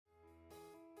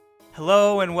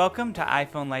Hello and welcome to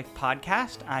iPhone Life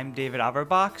Podcast. I'm David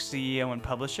Averbach, CEO and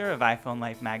publisher of iPhone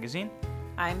Life magazine.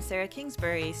 I'm Sarah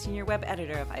Kingsbury, senior web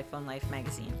editor of iPhone Life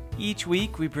magazine. Each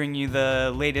week we bring you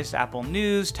the latest Apple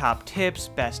news, top tips,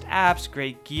 best apps,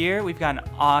 great gear. We've got an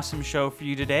awesome show for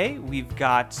you today. We've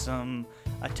got a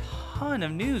ton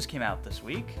of news came out this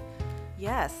week.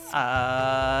 Yes.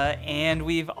 And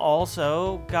we've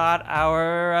also got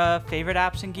our favorite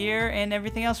apps and gear and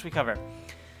everything else we cover.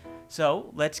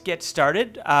 So let's get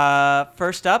started.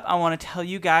 First up, I want to tell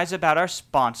you guys about our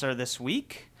sponsor this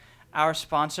week. Our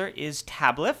sponsor is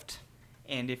Tablift.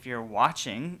 And if you're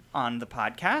watching on the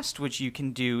podcast, which you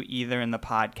can do either in the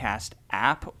podcast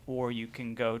app or you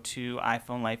can go to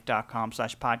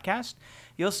iPhoneLife.com/podcast,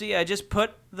 you'll see I just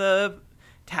put the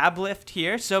Tablift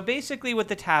here. So basically what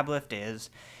the Tablift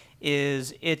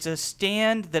is it's a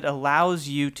stand that allows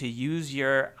you to use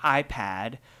your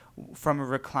iPad from a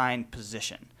reclined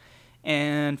position.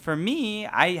 And for me,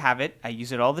 I have it. I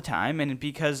use it all the time. And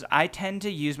because I tend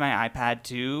to use my iPad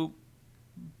to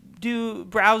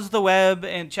browse the web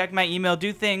and check my email,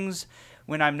 do things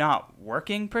when I'm not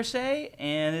working per se.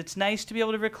 And it's nice to be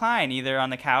able to recline either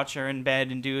on the couch or in bed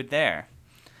and do it there.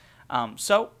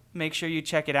 So make sure you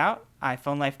check it out,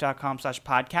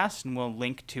 iPhoneLife.com/podcast, and we'll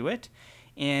link to it.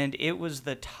 And it was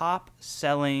the top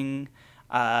selling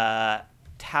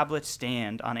tablet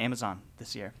stand on Amazon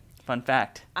this year. Fun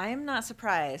fact. I am not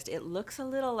surprised. It looks a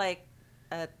little like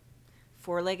a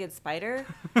four-legged spider,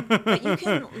 but you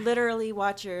can literally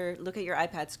look at your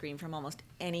iPad screen from almost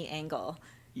any angle.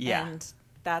 Yeah. And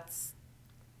that's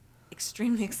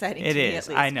extremely exciting It to me, is.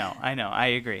 at least. I know. I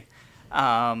agree.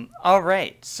 All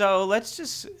right. So let's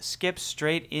just skip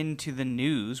straight into the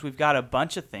news. We've got a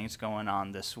bunch of things going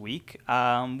on this week.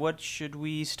 What should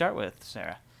we start with,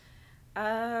 Sarah?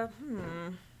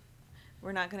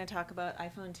 We're not going to talk about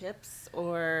iPhone tips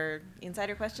or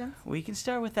insider questions? We can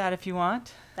start with that if you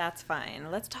want. That's fine.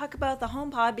 Let's talk about the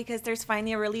HomePod because there's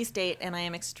finally a release date and I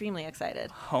am extremely excited.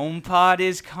 HomePod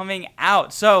is coming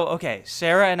out. So, okay,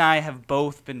 Sarah and I have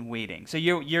both been waiting. So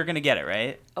you're going to get it,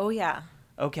 right? Oh, yeah.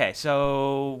 Okay,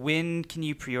 so when can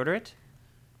you pre-order it?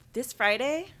 This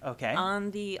Friday. Okay. On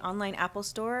the online Apple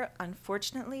Store.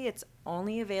 Unfortunately, it's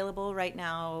only available right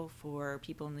now for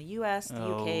people in the U.S., the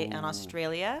UK, and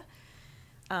Australia.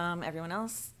 Everyone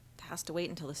else has to wait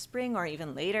until the spring or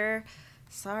even later.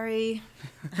 Sorry.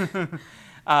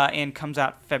 And comes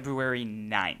out February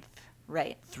 9th.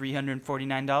 Right.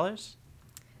 $349?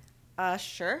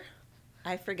 Sure.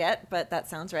 I forget, but that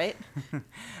sounds right.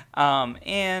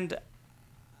 And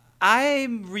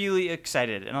I'm really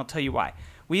excited, and I'll tell you why.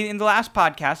 In the last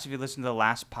podcast, if you listen to the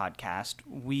last podcast,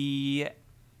 we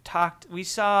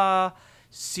saw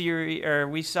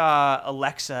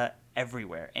Alexa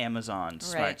everywhere. Amazon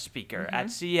smart speaker. Mm-hmm.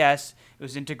 At CES, it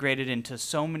was integrated into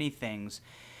so many things.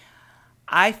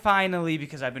 I finally,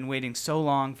 because I've been waiting so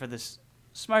long for this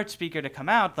smart speaker to come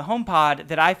out, the HomePod,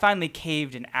 that I finally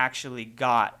caved and actually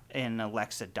got an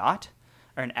Alexa Dot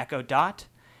or an Echo Dot,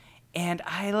 and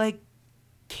I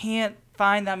can't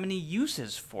find that many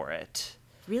uses for it.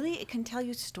 Really? It can tell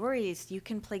you stories. You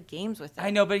can play games with it. I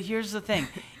know, but here's the thing.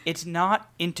 It's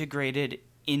not integrated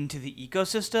into the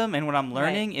ecosystem, and what I'm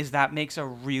learning is that makes a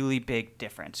really big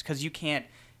difference because you can't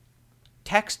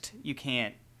text, you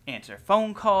can't answer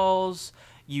phone calls,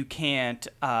 you can't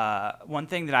one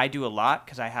thing that I do a lot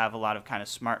because I have a lot of kind of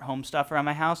smart home stuff around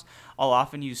my house, I'll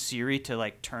often use Siri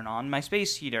to turn on my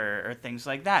space heater or things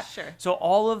like that. Sure. So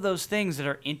all of those things that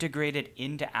are integrated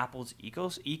into Apple's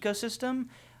ecosystem,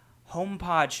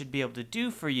 HomePod should be able to do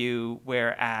for you,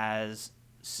 whereas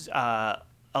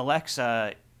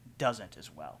Alexa doesn't as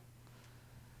well.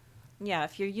 Yeah,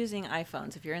 if you're using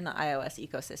iPhones, if you're in the iOS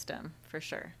ecosystem, for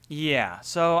sure. Yeah,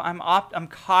 so I'm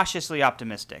cautiously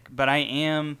optimistic, but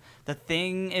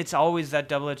it's always that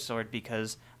double-edged sword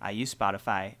because I use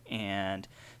Spotify, and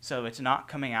so it's not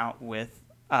coming out with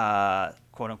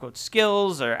quote-unquote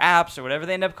skills or apps or whatever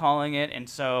they end up calling it, and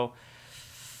so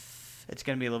it's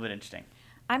going to be a little bit interesting.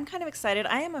 I'm kind of excited.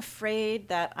 I am afraid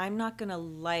that I'm not going to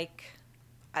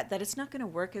that it's not going to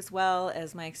work as well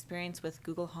as my experience with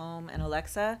Google Home and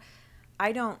Alexa.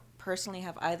 I don't personally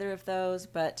have either of those,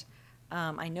 but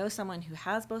I know someone who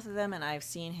has both of them, and I've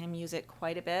seen him use it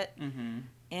quite a bit. Mm-hmm.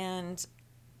 And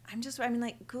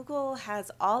Google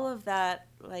has all of that,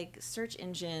 search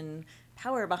engine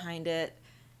power behind it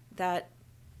that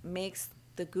makes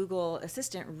the Google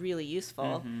Assistant really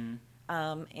useful.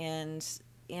 Mm-hmm. And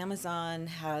Amazon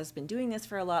has been doing this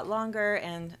for a lot longer,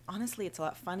 and honestly, it's a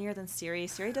lot funnier than Siri.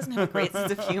 Siri doesn't have a great sense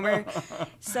of humor.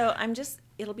 So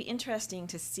it'll be interesting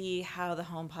to see how the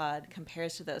HomePod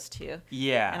compares to those two.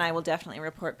 Yeah. And I will definitely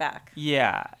report back.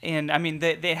 Yeah, and I mean,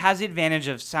 it has the advantage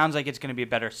of sounds like it's going to be a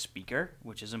better speaker,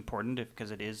 which is important because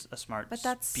it is a smart But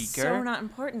that's speaker. so not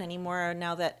important anymore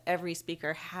now that every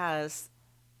speaker has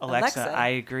Alexa. I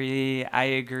agree.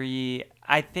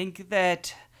 I think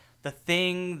that the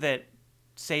thing that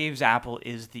saves Apple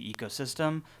is the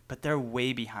ecosystem, but they're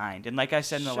way behind. And like I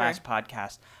said in the last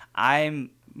podcast,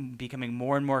 I'm becoming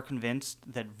more and more convinced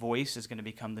that voice is going to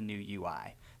become the new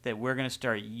UI, that we're going to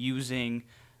start using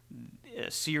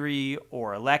Siri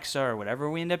or Alexa or whatever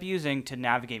we end up using to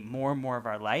navigate more and more of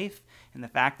our life. And the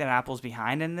fact that Apple's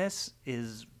behind in this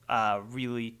is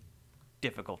really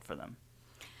difficult for them.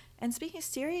 And speaking of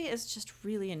Siri, is just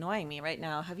really annoying me right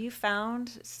now. Have you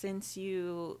found since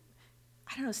iOS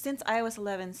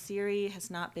 11, Siri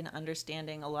has not been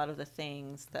understanding a lot of the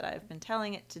things that I've been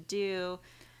telling it to do?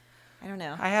 I don't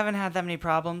know. I haven't had that many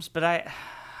problems, but I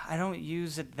don't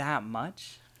use it that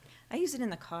much. I use it in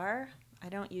the car. I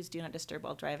don't use Do Not Disturb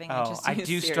while driving. I do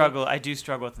Siri. struggle. I do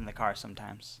struggle with in the car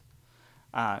sometimes,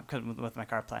 with my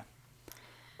CarPlay.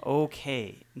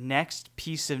 Okay, next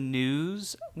piece of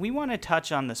news. We want to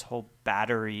touch on this whole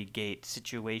battery gate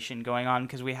situation going on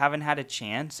because we haven't had a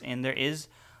chance, and there is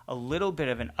a little bit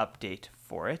of an update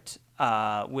for it,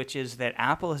 which is that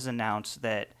Apple has announced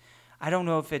that, I don't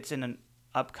know if it's in an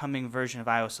upcoming version of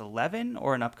iOS 11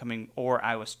 or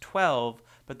iOS 12,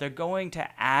 but they're going to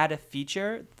add a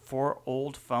feature for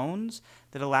old phones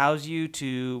that allows you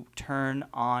to turn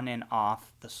on and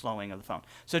off the slowing of the phone.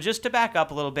 So just to back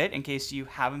up a little bit, in case you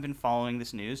haven't been following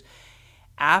this news,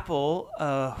 Apple,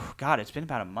 it's been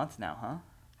about a month now, huh?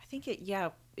 I think it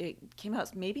came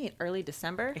out maybe in early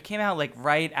December. It came out like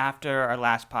right after our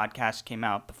last podcast came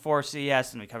out, before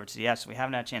CES, and we covered CES, so we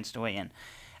haven't had a chance to weigh in.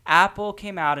 Apple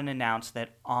came out and announced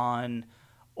that on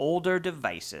older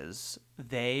devices,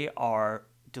 they are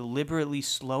deliberately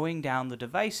slowing down the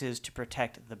devices to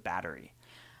protect the battery.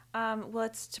 Well,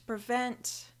 it's to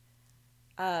prevent,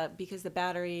 because the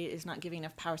battery is not giving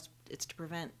enough power, it's to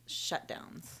prevent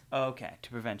shutdowns. Okay, to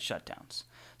prevent shutdowns.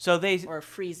 Or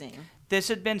freezing. This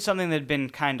had been something that had been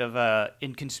kind of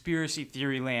in conspiracy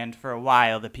theory land for a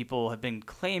while, that people have been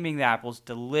claiming that Apple's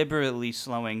deliberately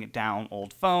slowing down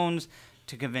old phones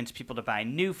to convince people to buy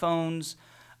new phones.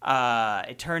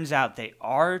 It turns out they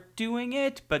are doing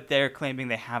it, but they're claiming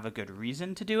they have a good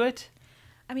reason to do it.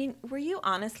 I mean, were you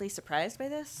honestly surprised by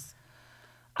this?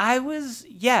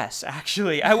 Yes,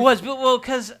 actually. I was,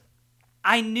 because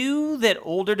I knew that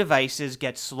older devices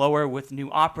get slower with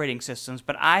new operating systems,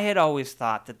 but I had always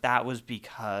thought that was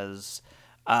because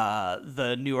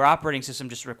the newer operating system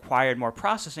just required more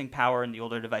processing power and the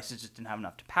older devices just didn't have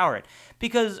enough to power it.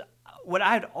 Because what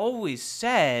I'd always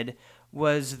said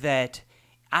was that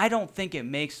I don't think it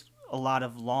makes a lot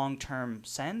of long-term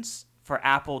sense for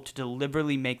Apple to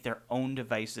deliberately make their own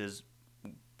devices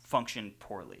function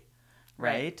poorly.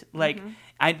 Right? Like,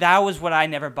 mm-hmm. That was what I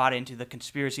never bought into, the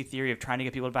conspiracy theory of trying to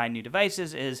get people to buy new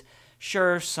devices is,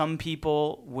 sure, some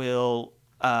people will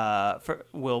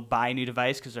buy a new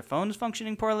device because their phone is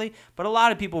functioning poorly, but a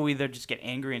lot of people will either just get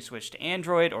angry and switch to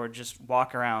Android or just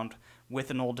walk around with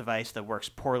an old device that works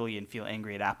poorly and feel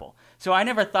angry at Apple. So I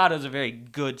never thought it was a very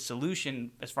good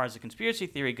solution as far as the conspiracy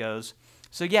theory goes.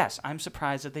 So yes, I'm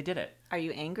surprised that they did it. Are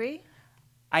you angry?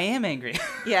 I am angry.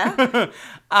 Yeah?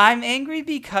 I'm angry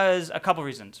because a couple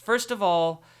reasons. First of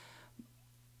all,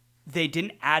 they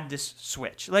didn't add this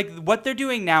switch. Like, what they're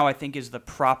doing now, I think, is the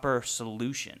proper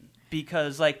solution.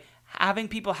 Because, like, having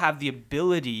people have the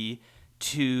ability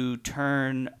to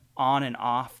turn on and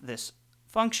off this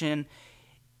function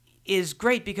is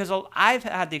great, because I've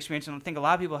had the experience, and I think a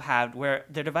lot of people have, where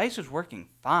their device was working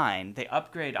fine. They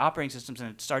upgrade operating systems and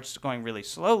it starts going really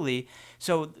slowly.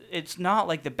 So it's not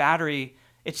like the battery...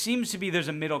 It seems to be there's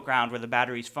a middle ground where the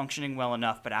battery's functioning well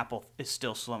enough, but Apple is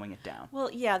still slowing it down. Well,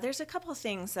 yeah, there's a couple of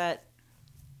things that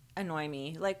annoy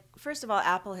me. Like, first of all,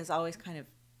 Apple has always kind of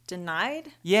denied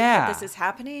that this is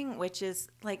happening, which is,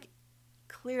 like,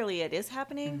 clearly it is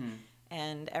happening, mm-hmm.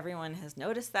 and everyone has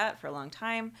noticed that for a long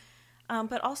time.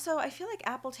 But also, I feel like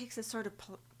Apple takes this sort of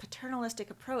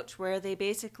paternalistic approach where they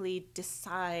basically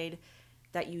decide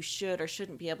that you should or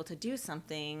shouldn't be able to do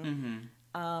something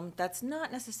that's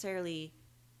not necessarily...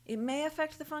 It may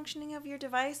affect the functioning of your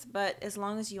device, but as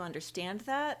long as you understand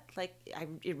that, like,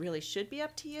 it really should be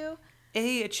up to you.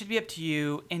 A, it should be up to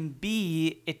you, and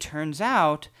B, it turns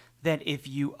out that if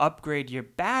you upgrade your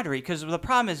battery, because the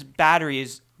problem is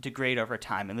batteries degrade over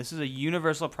time, and this is a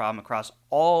universal problem across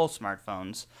all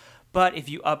smartphones, but if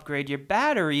you upgrade your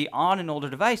battery on an older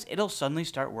device, it'll suddenly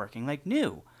start working like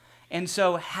new. And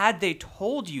so had they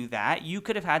told you that, you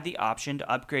could have had the option to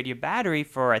upgrade your battery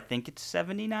for, I think it's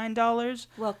 $79.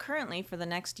 Well, currently for the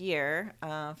next year,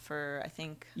 for I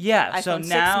think Yeah, iPhone so 6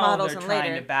 now models they're and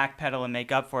trying later. to backpedal and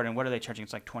make up for it. And what are they charging?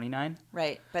 It's like $29?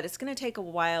 Right, but it's going to take a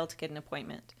while to get an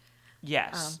appointment.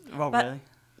 Yes. Oh, but- really?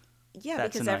 Yeah,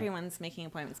 That's because annoying. everyone's making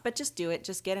appointments. But just do it.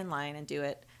 Just get in line and do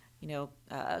it.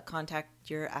 Contact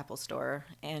your Apple store.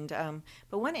 And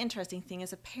but one interesting thing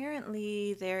is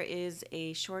apparently there is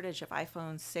a shortage of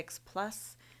iPhone 6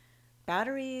 Plus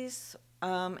batteries.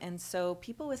 And so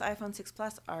people with iPhone 6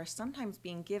 Plus are sometimes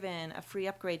being given a free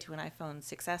upgrade to an iPhone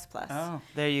 6S Plus. Oh,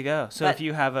 there you go. So if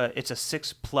you have it's a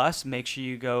 6 Plus, make sure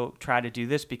you go try to do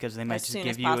this because they might As just soon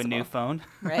give as you a new possible. phone.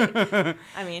 Right.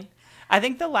 I mean, I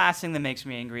think the last thing that makes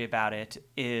me angry about it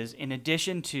is in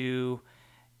addition to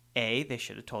A, they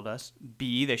should have told us.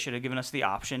 B, they should have given us the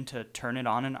option to turn it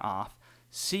on and off.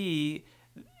 C,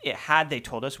 had they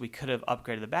told us, we could have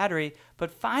upgraded the battery.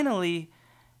 But finally,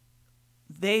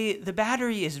 the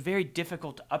battery is very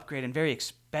difficult to upgrade and very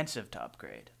expensive to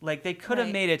upgrade. Like they could have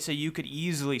Right. made it so you could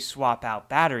easily swap out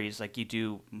batteries like you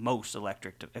do most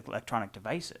electronic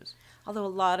devices. although a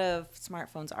lot of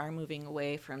smartphones are moving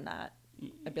away from that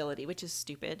ability, which is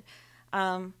stupid.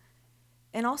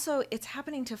 And also, it's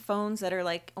happening to phones that are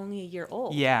like only a year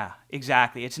old. Yeah,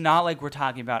 exactly. It's not like we're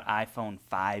talking about iPhone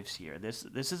 5s here. This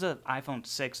is an iPhone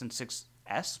 6 and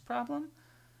 6S problem.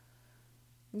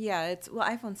 Yeah, it's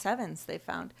iPhone 7s they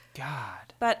found.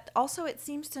 God. But also, it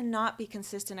seems to not be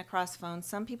consistent across phones.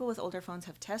 Some people with older phones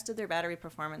have tested their battery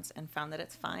performance and found that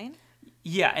it's fine.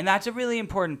 Yeah, and that's a really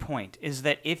important point. Is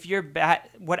that if your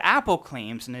what Apple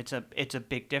claims, and it's a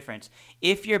big difference.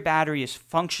 If your battery is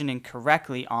functioning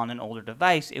correctly on an older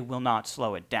device, it will not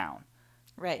slow it down.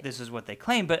 Right. This is what they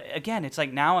claim. But again, it's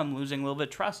like now I'm losing a little bit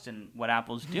of trust in what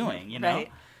Apple's doing. You know.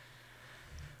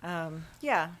 Right.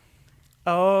 Yeah.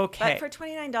 Okay. But for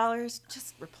 $29,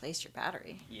 just replace your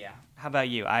battery. Yeah. How about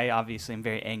you? I obviously am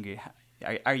very angry.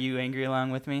 Are you angry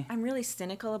along with me? I'm really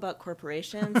cynical about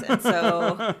corporations, and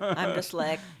so I'm just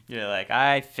like, You're like,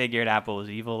 I figured Apple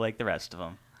was evil like the rest of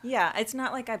them. yeah, it's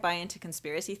not like I buy into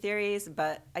conspiracy theories,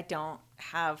 but I don't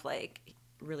have like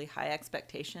really high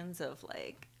expectations of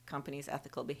like companies'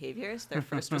 ethical behaviors. Their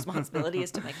first responsibility is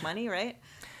to make money, right?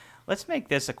 Let's make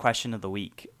this a question of the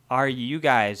week. Are you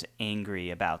guys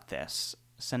angry about this?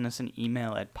 Send us an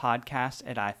email at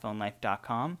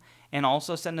podcast@iPhoneLife.com. And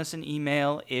also send us an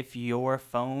email if your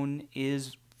phone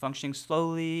is functioning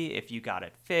slowly, if you got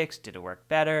it fixed, did it work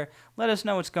better. Let us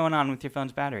know what's going on with your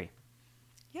phone's battery.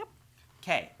 Yep.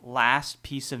 Okay, last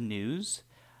piece of news.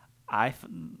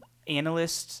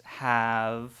 Analysts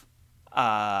have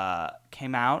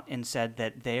came out and said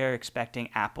that they are expecting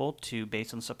Apple to,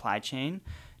 based on the supply chain,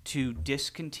 to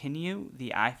discontinue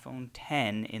the iPhone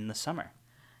 10 in the summer.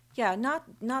 Yeah, not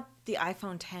the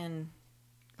iPhone 10,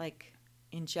 like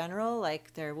in general.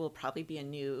 Like there will probably be a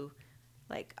new,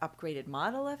 like upgraded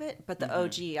model of it, but the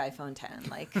OG iPhone 10,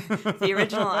 like the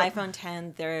original iPhone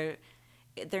 10, they're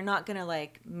not gonna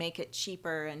like make it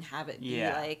cheaper and have it be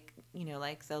like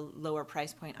like the lower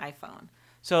price point iPhone.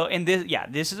 So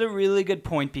this is a really good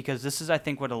point because this is, I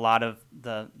think, what a lot of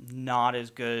the not as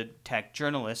good tech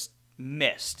journalists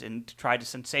missed and tried to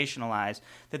sensationalize,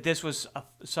 that this was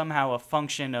somehow a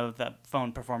function of the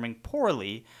phone performing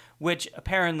poorly, which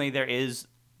apparently there is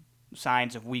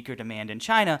signs of weaker demand in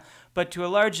China, but to a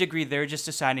large degree they're just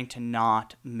deciding to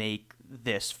not make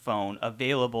this phone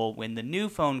available when the new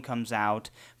phone comes out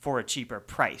for a cheaper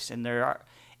price. And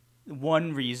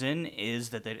one reason is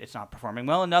that it's not performing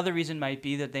well. Another reason might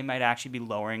be that they might actually be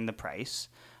lowering the price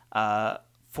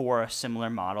for a similar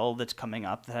model that's coming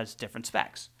up that has different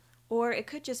specs. Or it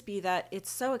could just be that it's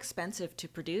so expensive to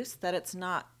produce that it's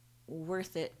not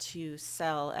worth it to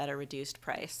sell at a reduced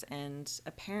price. And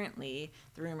apparently,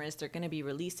 the rumor is they're going to be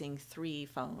releasing 3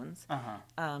 phones.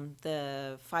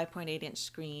 The 5.8-inch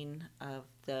screen of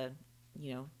the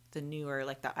newer,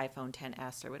 like the iPhone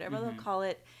 10s or whatever they'll call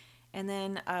it. And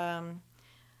then an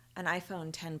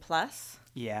iPhone 10 Plus.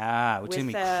 Yeah, which is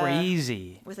going to be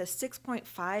crazy. With a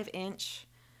 6.5-inch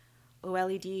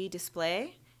OLED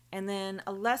display. And then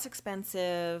a less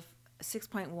expensive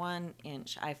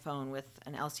 6.1-inch iPhone with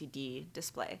an LCD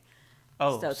display.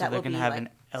 Oh, so they're going to have an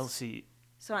LCD.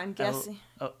 So I'm guessing...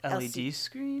 LED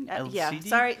screen? LCD? Yeah,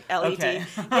 sorry, LED. Okay.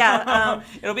 Yeah.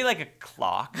 It'll be like a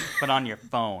clock, but on your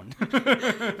phone.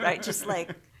 Right, just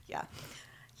like, yeah.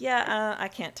 Yeah, I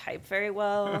can't type very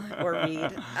well or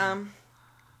read.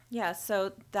 Yeah,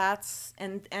 so that's...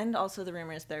 And also the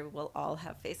rumor is they will all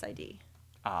have Face ID.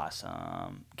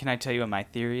 Awesome. Can I tell you what my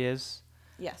theory is?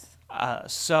 Yes.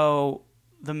 So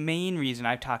the main reason,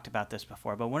 I've talked about this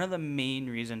before, but one of the main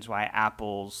reasons why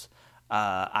Apple's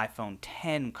iPhone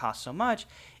 10 cost so much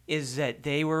is that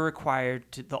they were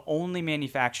required to, the only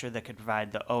manufacturer that could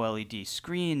provide the OLED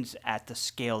screens at the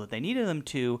scale that they needed them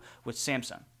to was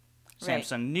Samsung. Right.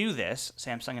 Samsung knew this.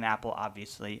 Samsung and Apple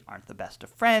obviously aren't the best of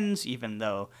friends, even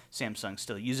though Samsung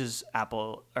still uses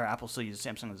Apple, or Apple still uses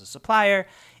Samsung as a supplier.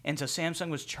 And so Samsung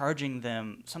was charging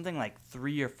them something like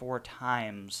 3 or 4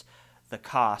 times the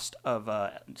cost of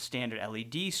a standard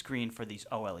LED screen for these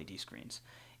OLED screens.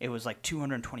 It was like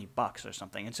 $220 or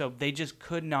something. And so they just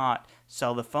could not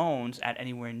sell the phones at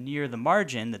anywhere near the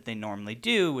margin that they normally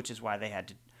do, which is why they had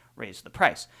to raise the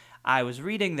price. I was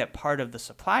reading that part of the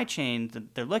supply chain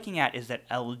that they're looking at is that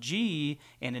LG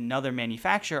and another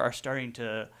manufacturer are starting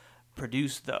to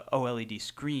produce the OLED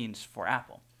screens for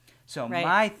Apple. So Right.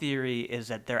 my theory is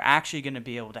that they're actually going to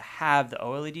be able to have the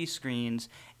OLED screens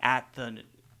at the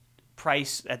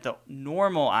price, at the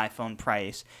normal iPhone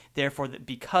price. Therefore,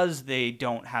 because they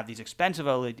don't have these expensive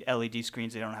LED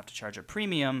screens, they don't have to charge a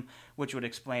premium, which would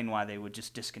explain why they would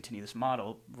just discontinue this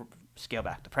model, scale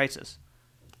back the prices.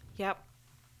 Yep.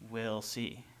 We'll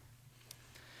see.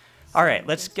 All right,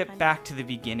 let's Just get kind of- back to the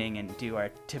beginning and do our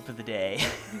tip of the day.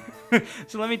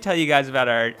 So let me tell you guys about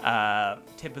our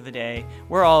tip of the day.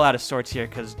 We're all out of sorts here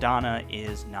because Donna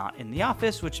is not in the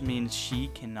office, which means she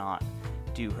cannot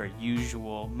do her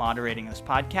usual moderating of this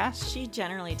podcast. She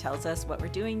generally tells us what we're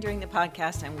doing during the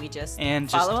podcast, and we just And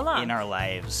just follow along. in our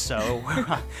lives. So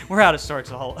we're out of sorts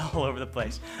all over the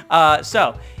place.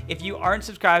 So if you aren't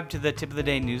subscribed to the Tip of the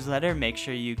Day newsletter, make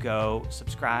sure you go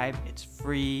subscribe. It's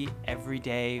free. Every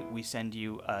day we send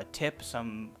you a tip,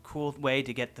 some cool way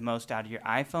to get the most out of your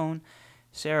iPhone.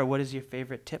 Sarah, what is your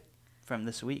favorite tip from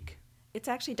this week? It's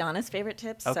actually Donna's favorite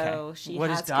tip, Okay. so she What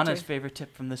has is Donna's to do. favorite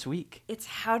tip from this week? It's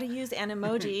how to use an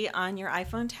emoji on your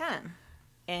iPhone 10.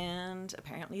 And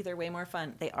apparently they're way more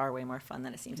fun. They are way more fun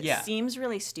than it seems. Yeah. It seems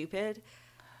really stupid,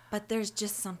 but there's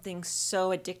just something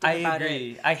so addictive I about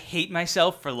agree. it. I hate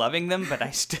myself for loving them, but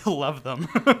I still love them.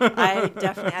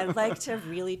 I'd like to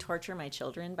really torture my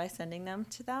children by sending them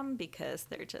to them because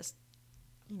they're just,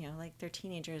 like they're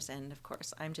teenagers, and of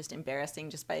course I'm just embarrassing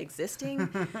just by existing,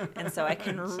 and so I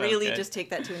can So really good. just take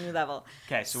that to a new level.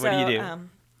 Okay, so what do you do?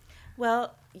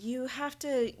 Well, you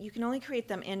can only create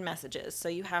them in messages, so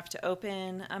you have to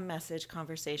open a message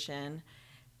conversation,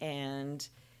 and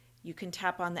you can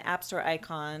tap on the App Store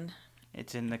icon.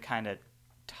 It's in the kind of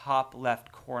top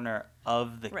left corner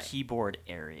of the Right. keyboard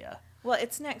area. Well,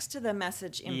 it's next to the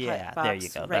message input Yeah, box, there you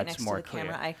go. right That's next more to the clear.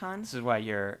 camera icon. This is why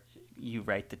you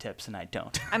write the tips and I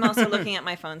don't. I'm also looking at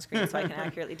my phone screen so I can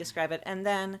accurately describe it. And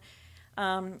then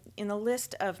in the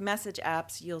list of message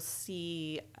apps, you'll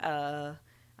see a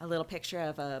little picture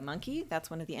of a monkey. That's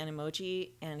one of the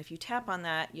Animoji. And if you tap on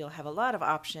that, you'll have a lot of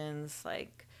options.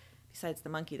 Like, besides the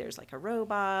monkey, there's like a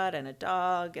robot and a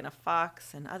dog and a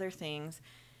fox and other things.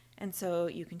 And so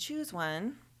you can choose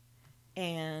one.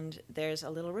 And there's a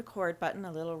little record button,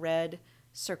 a little red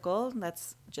circle.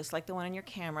 That's just like the one on your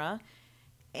camera.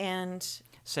 And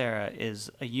Sarah is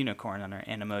a unicorn on her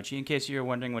Animoji, in case you were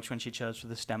wondering which one she chose for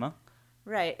this demo.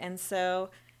 right, and so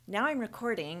now I'm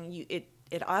recording. It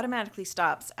automatically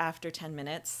stops after 10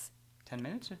 minutes. 10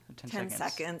 minutes or 10 10 seconds?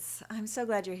 seconds. I'm so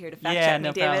glad you're here to fact Yeah, check me,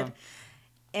 no David. problem.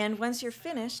 And once you're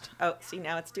finished, see,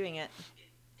 now it's doing it.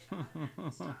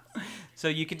 So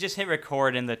you could just hit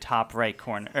record in the top right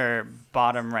corner, or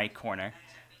bottom right corner.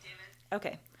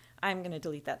 Okay, I'm going to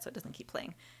delete that so it doesn't keep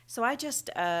playing. So I just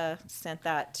sent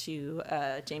that to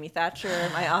Jamie Thatcher,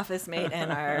 my office mate,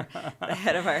 and the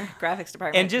head of our graphics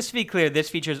department. And just to be clear, this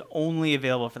feature is only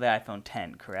available for the iPhone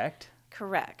 10, correct?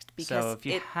 Correct. Because So if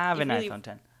you have an really- iPhone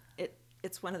 10.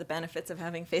 It's one of the benefits of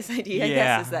having Face ID, I Yeah.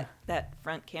 guess, is that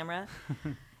front camera.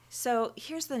 So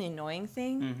here's the annoying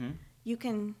thing. Mm-hmm. You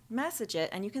can message it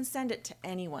and you can send it to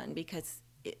anyone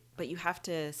but you have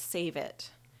to save it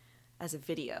as a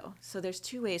video. So there's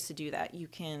 2 ways to do that.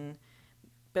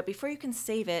 But before you can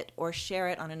save it or share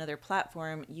it on another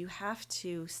platform, you have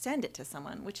to send it to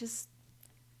someone, which is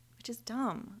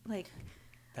dumb. Like,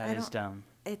 That is dumb.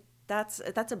 that's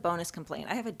a bonus complaint.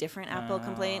 I have a different Apple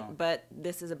complaint, but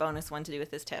this is a bonus one to do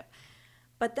with this tip.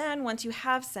 But then once you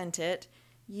have sent it,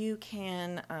 you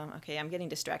can, okay, I'm getting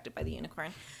distracted by the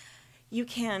unicorn. You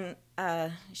can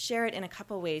share it in a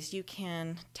couple ways. You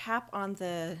can tap on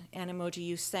the Animoji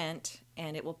you sent,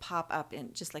 and it will pop up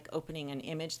in just like opening an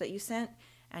image that you sent,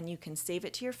 and you can save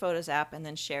it to your Photos app and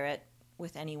then share it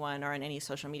with anyone or on any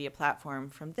social media platform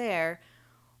from there.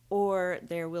 Or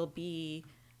there will be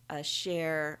a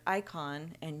share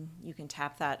icon, and you can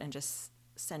tap that and just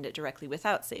send it directly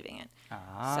without saving it.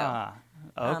 Ah,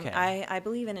 So, okay. I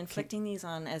believe in inflicting these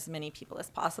on as many people as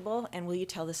possible. And will you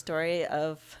tell the story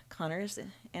of Connor's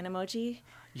Animoji?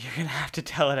 You're gonna have to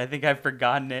tell it. I think I've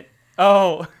forgotten it.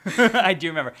 Oh, I do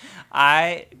remember.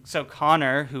 So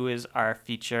Connor, who is our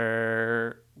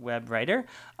feature web writer,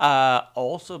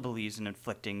 also believes in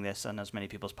inflicting this on as many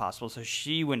people as possible. So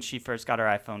when she first got her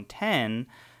iPhone 10,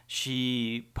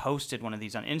 she posted one of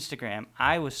these on Instagram.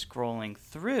 I was scrolling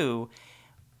through.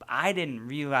 I didn't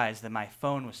realize that my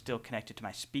phone was still connected to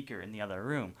my speaker in the other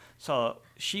room. So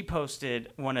she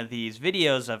posted one of these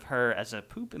videos of her as a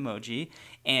poop emoji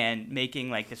and making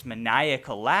like this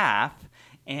maniacal laugh.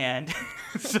 And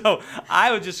so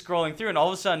I was just scrolling through, and all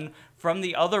of a sudden, from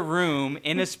the other room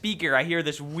in a speaker, I hear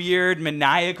this weird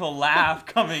maniacal laugh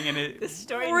coming, and it This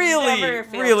story really, never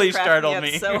fails really to crack startled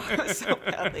me me. up so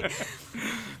badly.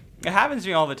 It happens to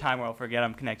me all the time where I'll forget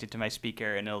I'm connected to my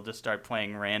speaker and it'll just start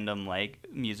playing random like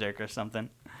music or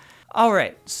something. All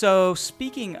right, so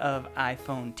speaking of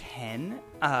iPhone 10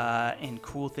 and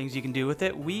cool things you can do with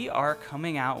it, we are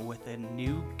coming out with a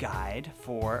new guide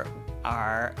for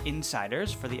our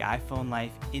insiders for the iPhone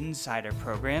Life Insider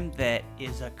program that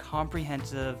is a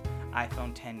comprehensive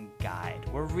iPhone 10 guide.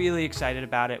 We're really excited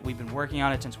about it. We've been working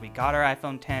on it since we got our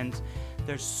iPhone 10s.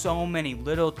 There's so many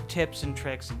little tips and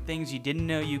tricks and things you didn't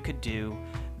know you could do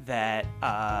that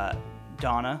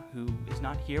Donna, who is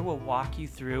not here, will walk you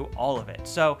through all of it.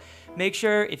 So make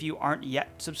sure, if you aren't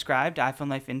yet subscribed to iPhone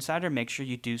Life Insider, make sure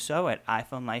you do so at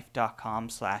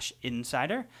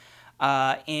iPhoneLife.com/insider.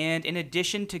 And in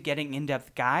addition to getting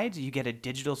in-depth guides, you get a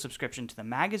digital subscription to the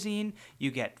magazine, you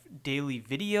get daily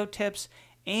video tips,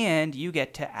 and you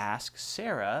get to ask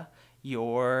Sarah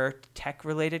your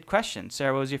tech-related questions.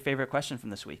 Sarah, what was your favorite question from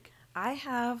this week? I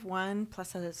have one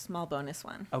plus a small bonus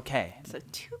one. Okay. So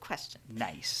 2 questions.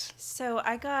 Nice. So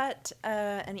I got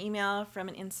an email from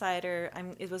an insider.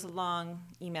 It was a long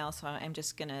email, so I'm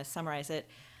just going to summarize it.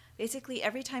 Basically,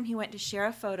 every time he went to share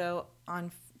a photo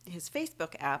on his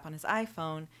Facebook app on his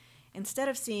iPhone, instead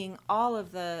of seeing all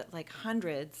of the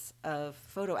hundreds of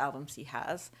photo albums he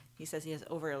says he has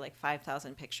over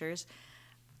 5,000 pictures,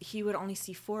 he would only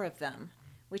see 4 of them,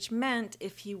 which meant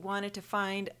if he wanted to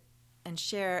find and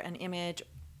share an image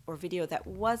or video that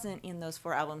wasn't in those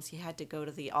 4 albums, he had to go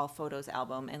to the All Photos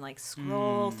album and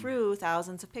scroll through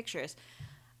thousands of pictures.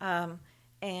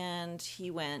 And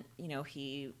he went,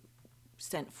 he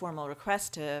sent formal requests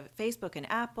to Facebook and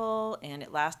Apple, and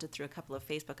it lasted through a couple of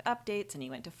Facebook updates, and he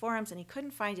went to forums, and he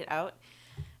couldn't find it out.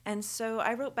 And so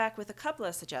I wrote back with a couple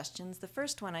of suggestions. The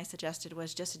first one I suggested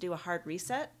was just to do a hard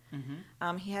reset.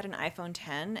 Mm-hmm. He had an iPhone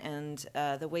 10, and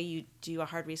the way you do a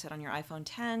hard reset on your iPhone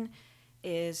 10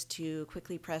 is to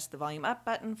quickly press the volume up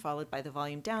button, followed by the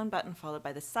volume down button, followed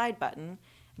by the side button.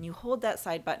 And you hold that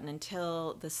side button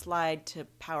until the slide to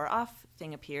power off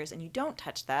thing appears, and you don't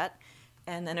touch that.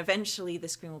 And then eventually the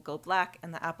screen will go black,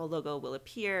 and the Apple logo will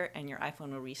appear, and your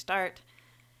iPhone will restart.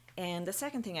 And the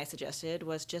second thing I suggested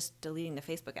was just deleting the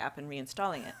Facebook app and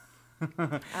reinstalling it.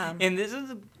 And this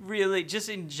is really, just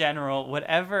in general,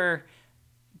 whatever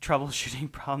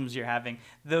troubleshooting problems you're having,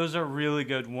 those are really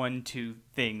good 1-2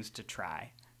 things to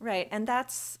try. Right, and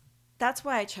that's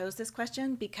why I chose this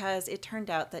question, because it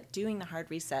turned out that doing the hard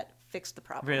reset fixed the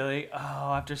problem. Really? Oh,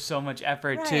 after so much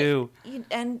effort, right. too.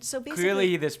 And so basically,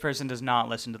 clearly this person does not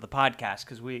listen to the podcast,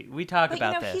 because we talk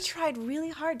about this. He tried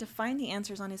really hard to find the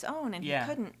answers on his own, and he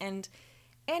couldn't. And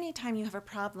anytime you have a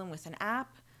problem with an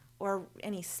app or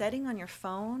any setting on your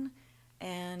phone,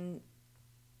 and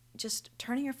just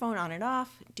turning your phone on and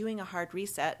off, doing a hard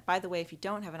reset. By the way, if you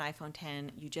don't have an iPhone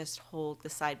 10, you just hold the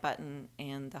side button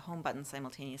and the home button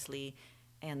simultaneously,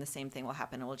 and the same thing will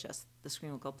happen. The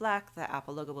screen will go black, the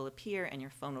Apple logo will appear, and your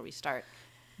phone will restart.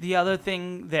 The other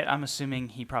thing that I'm assuming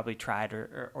he probably tried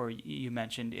or you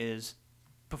mentioned is,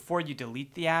 before you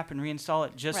delete the app and reinstall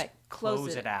it, just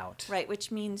close it out. Right, which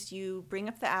means you bring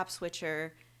up the app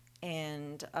switcher,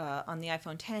 and on the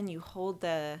iPhone 10, you hold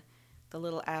the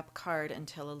little app card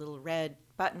until a little red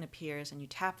button appears, and you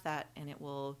tap that, and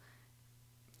it'll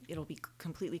be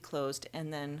completely closed.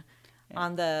 And then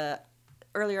on the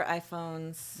earlier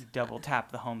iPhones, double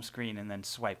tap the home screen and then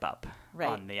swipe up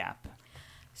on the app.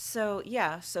 So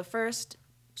first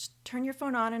turn your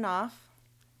phone on and off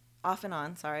and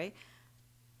on,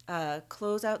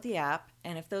 close out the app,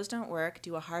 and if those don't work,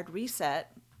 do a hard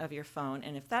reset of your phone,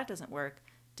 and if that doesn't work,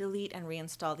 delete and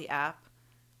reinstall the app.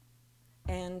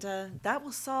 And that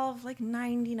will solve like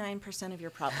 99% of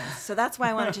your problems. So that's why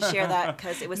I wanted to share that,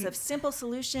 because it was a simple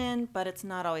solution, but it's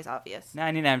not always obvious.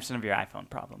 99% of your iPhone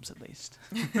problems, at least.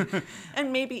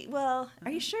 And maybe, well,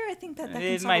 are you sure? I think that can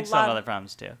It solve might a solve lot, other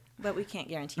problems, too. but we can't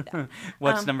guarantee that.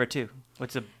 What's number 2?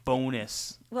 What's a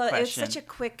bonus question? It's such a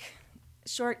quick,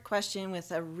 short question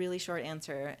with a really short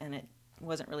answer, and it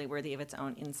wasn't really worthy of its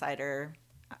own insider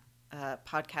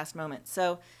podcast moment.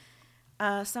 So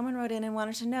someone wrote in and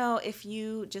wanted to know if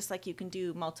you, just like you can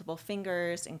do multiple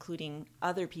fingers, including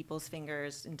other people's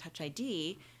fingers in Touch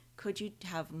ID, could you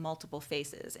have multiple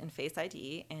faces in Face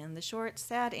ID? And the short,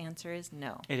 sad answer is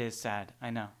no. It is sad.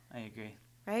 I know. I agree.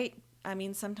 Right? I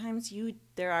mean, sometimes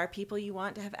there are people you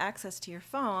want to have access to your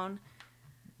phone.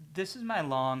 This is my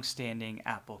long-standing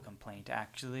Apple complaint,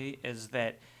 actually, is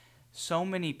that so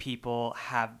many people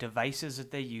have devices that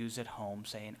they use at home,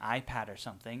 say an iPad or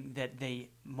something, that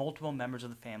multiple members of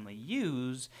the family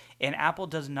use, and Apple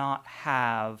does not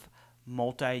have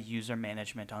multi-user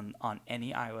management on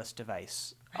any iOS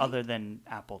device other than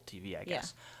Apple TV, I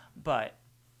guess. Yeah. But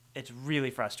it's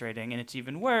really frustrating, and it's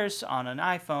even worse on an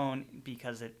iPhone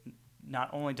because it not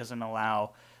only doesn't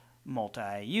allow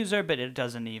multi-user, but it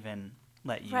doesn't even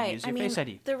let you use your Face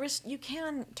ID. You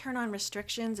can turn on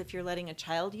restrictions if you're letting a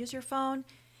child use your phone,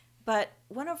 but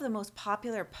one of the most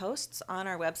popular posts on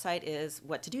our website is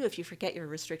what to do if you forget your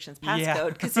restrictions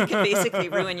passcode, because it can basically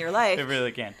ruin your life. It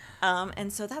really can.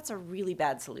 And so that's a really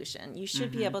bad solution. You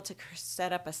should be able to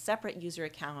set up a separate user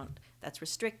account that's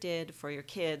restricted for your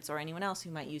kids or anyone else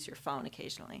who might use your phone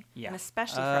occasionally, and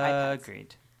especially for iPads.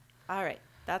 Agreed. All right.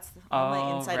 That's all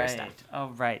my insider stuff.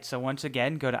 All right. So once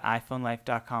again, go to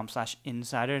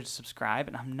iPhoneLife.com/insider to subscribe.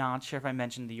 And I'm not sure if I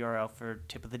mentioned the URL for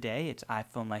tip of the day. It's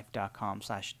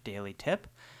iPhoneLife.com/dailytip.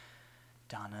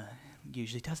 Donna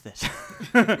usually does this.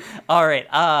 All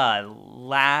right.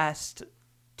 Last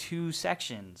 2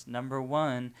 sections. Number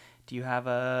 1, do you have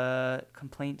a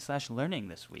complaint/learning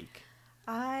this week?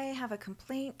 I have a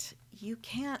complaint. You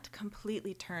can't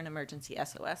completely turn emergency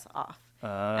SOS off.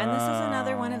 And this is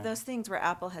another one of those things where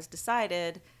Apple has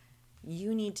decided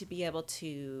you need to be able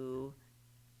to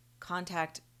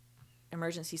contact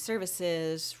emergency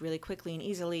services really quickly and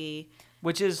easily.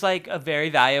 Which is like a very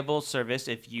valuable service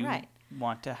if you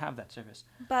want to have that service.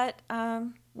 But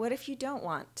what if you don't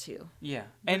want to? Yeah,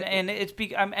 and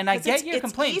I get your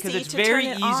complaint because it's very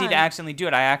easy to accidentally do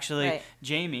it. I actually,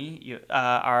 Jamie,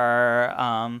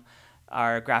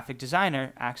 our graphic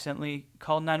designer, accidentally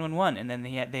called 911, and then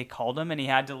they called him, and he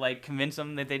had to like convince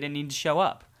them that they didn't need to show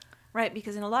up. Right,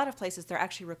 because in a lot of places they're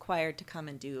actually required to come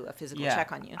and do a physical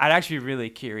check on you. I'd actually be really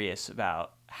curious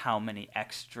about how many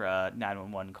extra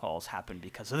 911 calls happen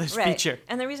because of this feature.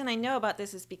 And the reason I know about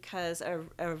this is because a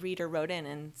reader wrote in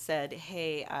and said,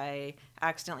 hey, I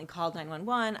accidentally called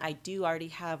 911. I do already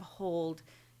have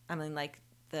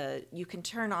you can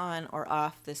turn on or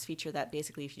off this feature that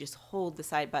basically if you just hold the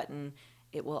side button,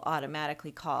 it will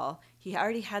automatically call. He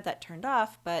already had that turned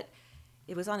off, but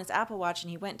it was on his Apple Watch, and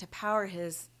he went to power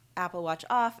his Apple Watch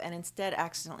off and instead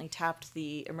accidentally tapped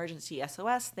the emergency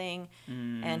SOS thing,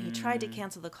 and he tried to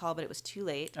cancel the call, but it was too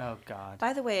late. Oh, God.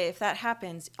 By the way, if that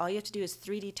happens, all you have to do is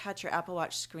 3D touch your Apple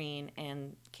Watch screen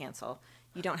and cancel.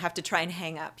 You don't have to try and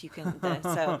hang up. You can, but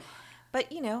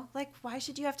why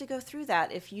should you have to go through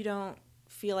that if you don't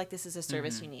feel like this is a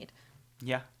service you need?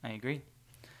 Yeah, I agree.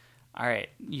 All right,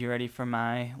 you ready for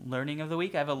my learning of the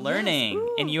week? I have a learning,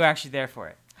 and you were actually there for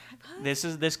it.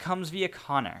 This comes via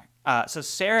Connor. So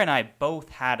Sarah and I both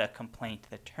had a complaint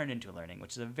that turned into a learning,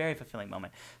 which is a very fulfilling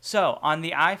moment. So on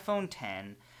the iPhone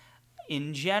X,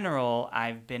 in general,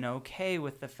 I've been okay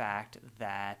with the fact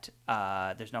that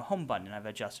there's no home button, and I've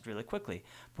adjusted really quickly.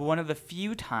 But one of the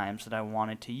few times that I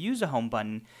wanted to use a home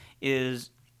button is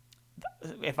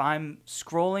if I'm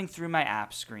scrolling through my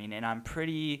app screen and I'm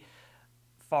pretty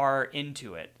far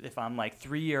into it, if I'm like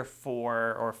 3 or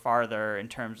 4 or farther in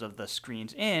terms of the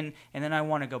screens in, and then I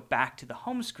want to go back to the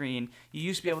home screen, you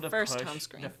used to be able to push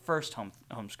the first home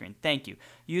screen. Thank you.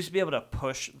 You used to be able to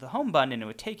push the home button and it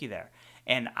would take you there.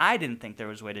 And I didn't think there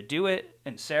was a way to do it,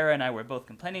 and Sarah and I were both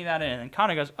complaining about it, and then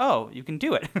Connor goes, oh, you can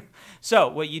do it. So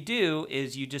what you do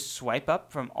is you just swipe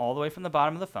up from all the way from the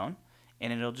bottom of the phone,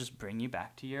 and it'll just bring you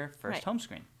back to your first home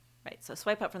screen. Right, so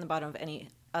swipe up from the bottom of any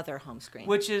other home screen.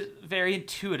 Which is very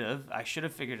intuitive. I should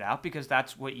have figured it out because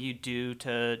that's what you do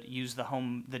to use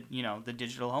the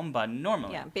digital home button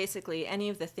normally. Yeah, basically any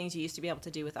of the things you used to be able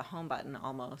to do with a home button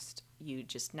almost, you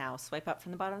just now swipe up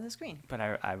from the bottom of the screen. But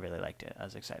I really liked it. I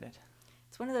was excited.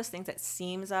 It's one of those things that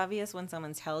seems obvious when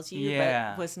someone tells you,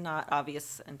 but was not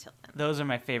obvious until then. Those are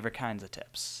my favorite kinds of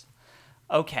tips.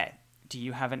 Okay. do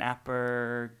you have an app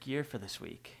or gear for this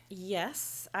week?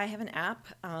 Yes, I have an app.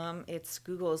 It's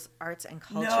Google's Arts and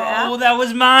Culture No, app. that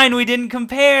was mine. We didn't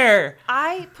compare.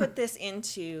 I put this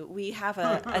we have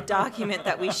a document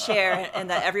that we share and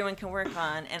that everyone can work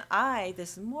on. And I,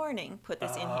 this morning, put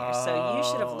this in here. So you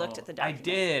should have looked at the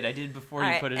document. I did before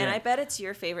you put it in. And I bet it's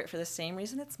your favorite for the same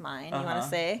reason it's mine. You want to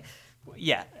say?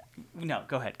 Yeah. No,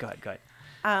 go ahead.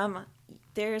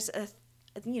 There's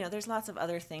lots of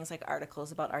other things like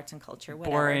articles about arts and culture,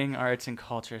 whatever. Boring arts and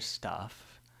culture stuff.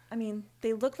 I mean,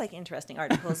 they look like interesting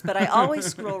articles, but I always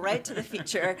scroll right to the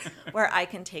feature where I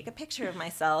can take a picture of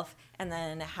myself and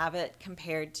then have it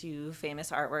compared to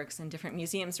famous artworks in different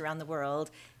museums around the world,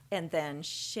 and then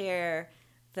share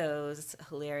those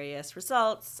hilarious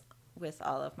results with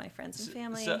all of my friends and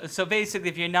family. So basically,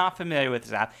 if you're not familiar with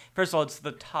this app, first of all, it's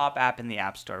the top app in the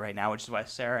App Store right now, which is why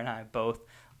Sarah and I both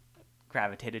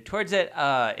gravitated towards it.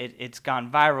 It's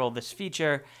gone viral, this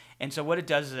feature. And so what it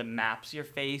does is it maps your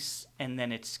face, and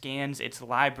then it scans its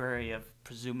library of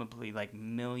presumably like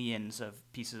millions of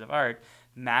pieces of art,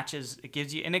 it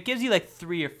gives you like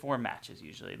 3 or 4 matches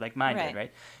usually, like mine did,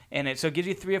 right? And it gives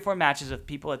you 3 or 4 matches of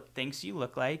people it thinks you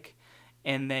look like,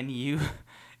 and then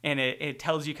it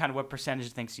tells you kind of what percentage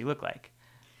it thinks you look like.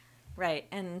 Right,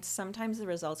 and sometimes the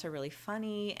results are really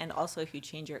funny, and also if you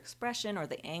change your expression or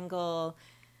the angle,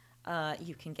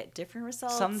 you can get different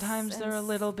results. Sometimes they're a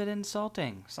little bit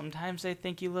insulting. Sometimes they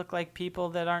think you look like people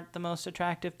that aren't the most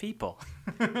attractive people.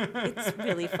 It's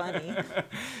really funny.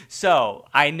 So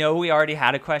I know we already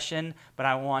had a question, but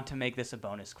I want to make this a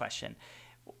bonus question.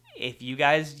 If you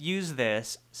guys use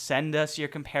this, send us your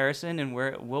comparison, and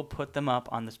we'll put them up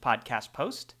on this podcast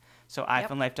post. So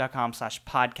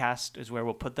iPhoneLife.com/podcast is where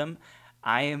we'll put them.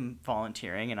 I am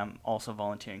volunteering, and I'm also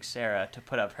volunteering Sarah to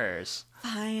put up hers.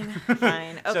 Fine.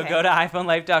 Okay. So go to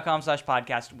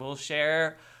iPhoneLife.com/podcast. We'll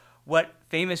share what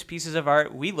famous pieces of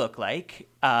art we look like,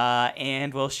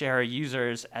 and we'll share our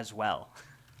users as well.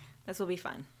 This will be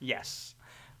fun. Yes,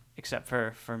 except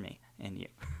for me and you.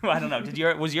 I don't know.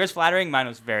 Was yours flattering? Mine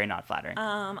was very not flattering.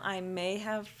 I may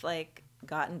have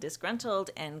gotten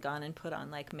disgruntled and gone and put on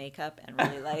makeup and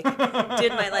really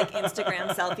did my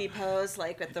Instagram selfie pose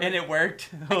with the. And it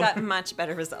worked. I got much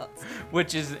better results.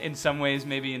 Which is in some ways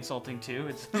maybe insulting too.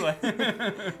 It's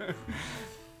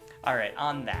All right,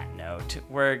 on that note,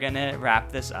 we're going to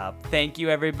wrap this up. Thank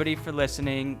you, everybody, for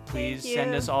listening. Please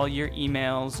send us all your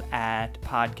emails at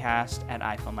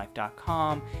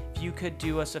podcast@iPhoneLife.com. If you could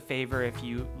do us a favor, if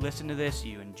you listen to this,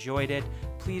 you enjoyed it,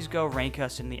 please go rank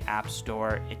us in the App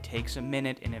Store. It takes a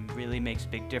minute, and it really makes a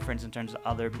big difference in terms of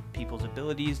other people's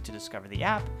abilities to discover the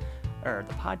app or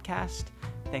the podcast.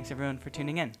 Thanks, everyone, for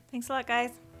tuning in. Thanks a lot, guys.